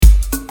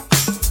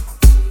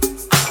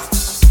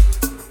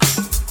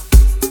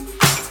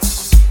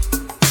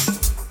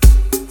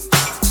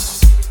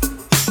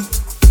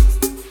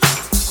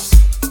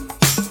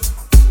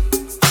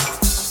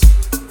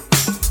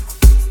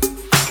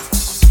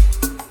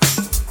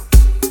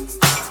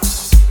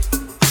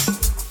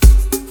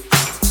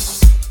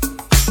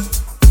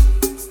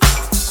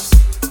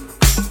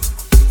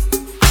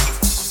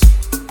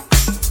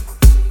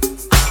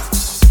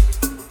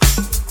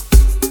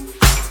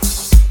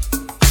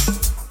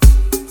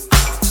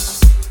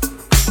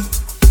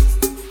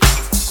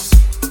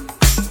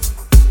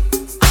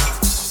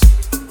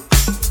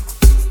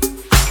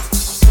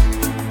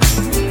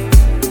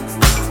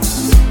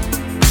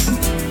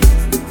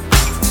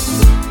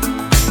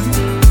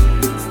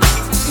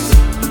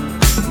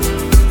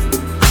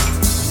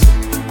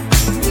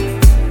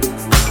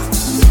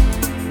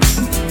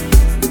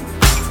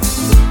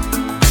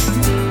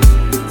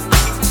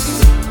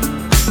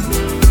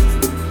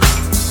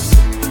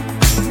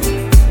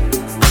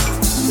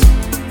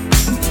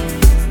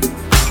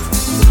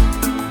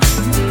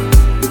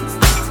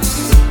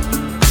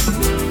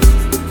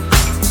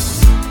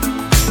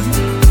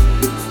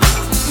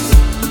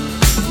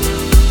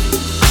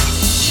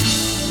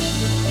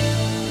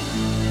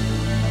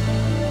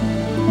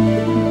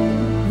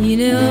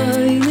Yine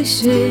aynı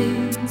şey,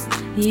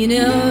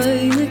 yine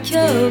aynı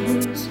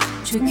kabus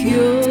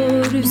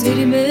çöküyor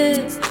üzerime,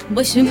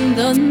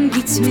 başımdan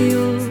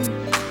gitmiyor.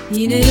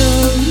 Yine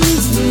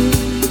yalnızlık,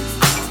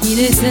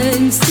 yine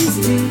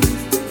sensizlik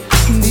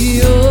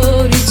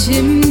büyüyor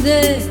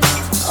içimde,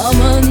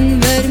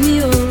 aman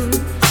vermiyor.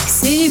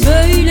 Seni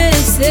böyle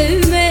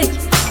sevmek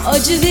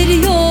acı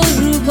veriyor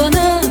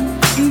bana,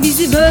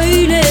 bizi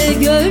böyle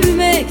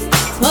görmek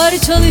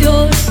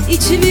parçalıyor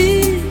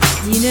içimi.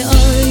 Yine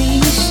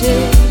aynı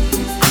şey,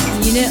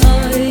 yine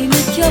aynı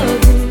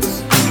kabus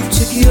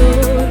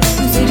çöküyor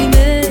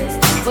üzerime,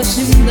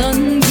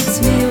 başımdan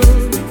gitmiyor.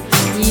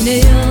 Yine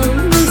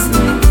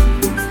yalnızlık,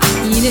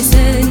 yine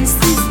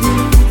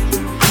sensizlik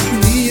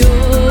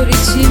büyüyor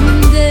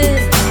içimde,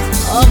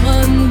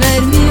 aman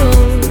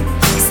vermiyor.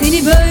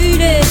 Seni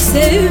böyle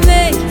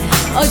sevmek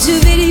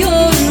acı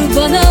veriyor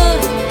bana,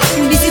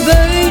 bizi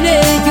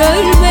böyle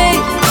görmek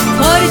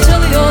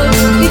parçalıyor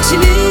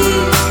içimi.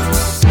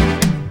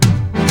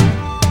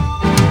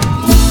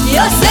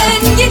 Ya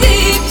sen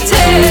gidip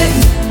de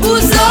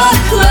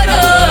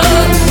uzaklara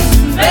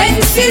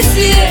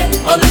bensizliğe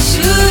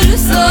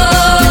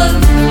alışırsan,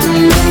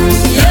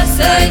 ya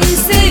sen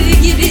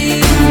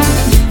sevgilim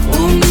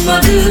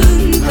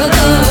ummadığın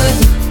kadar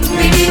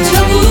beni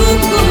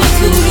çabuk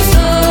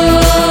unutursan.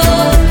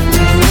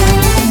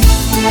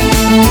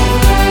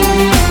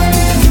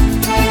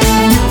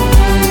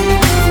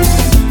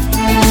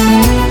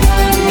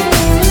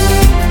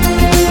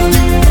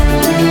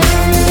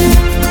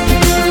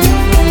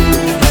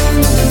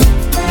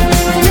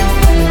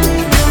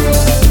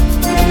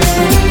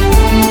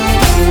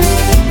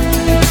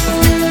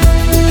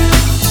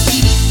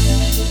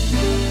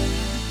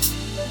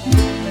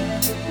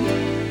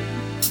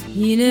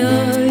 Yine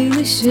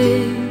aynı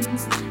şey,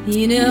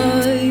 yine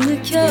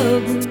aynı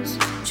kabus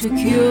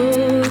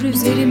çöküyor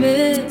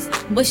üzerime,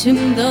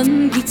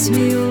 başımdan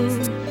gitmiyor.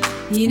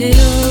 Yine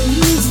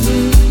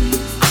yalnızlık,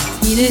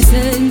 yine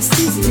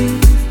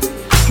sensizlik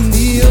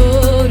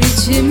büyüyor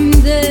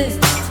içimde,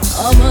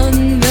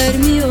 aman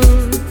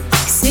vermiyor.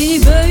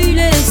 Seni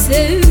böyle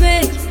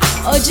sevmek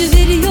acı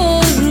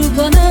veriyor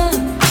bana,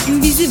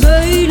 bizi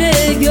böyle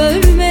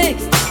görmek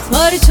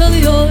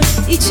parçalıyor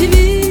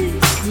içimi.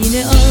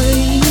 Yine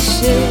aynı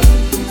şey,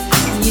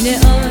 yine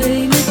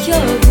aynı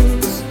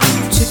kabus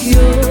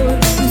çöküyor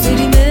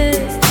üzerime,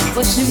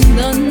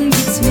 başımdan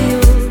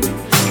gitmiyor.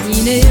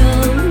 Yine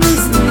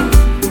yalnızlık,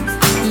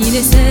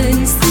 yine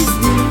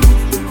sensizlik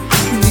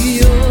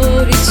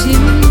büyüyor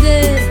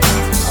içimde,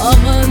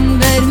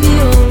 aman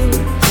vermiyor.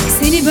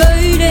 Seni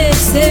böyle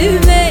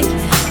sevmek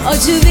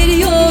acı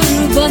veriyor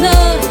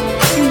bana,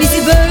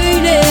 bizi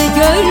böyle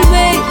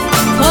görmek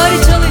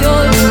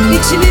parçalıyor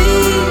içimi.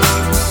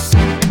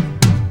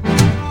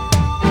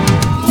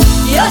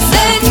 Ya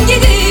sen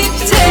gidip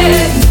de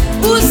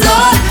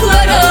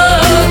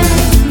uzaklara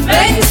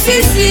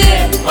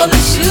bensizliğe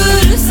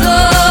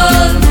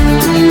alışırsan,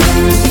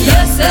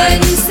 ya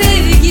sen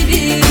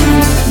sevgilim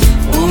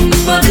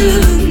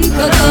ummadığın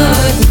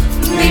kadar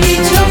beni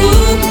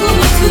çabuk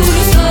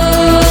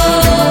unutursan.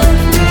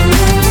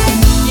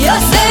 Ya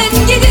sen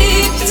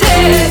gidip de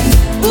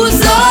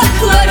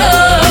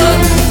uzaklara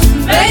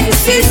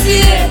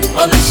bensizliğe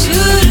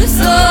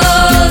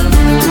alışırsan,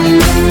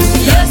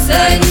 ya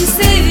sen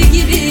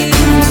sevgilim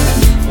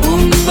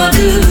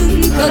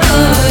ummadığın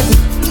kadar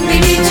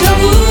beni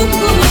çabuk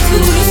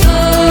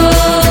unutursan.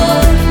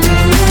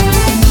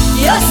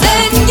 Ya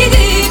sen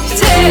gidip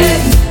de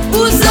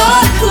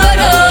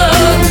uzaklara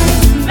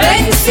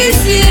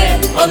bensizliğe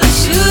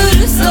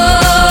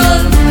alışırsan,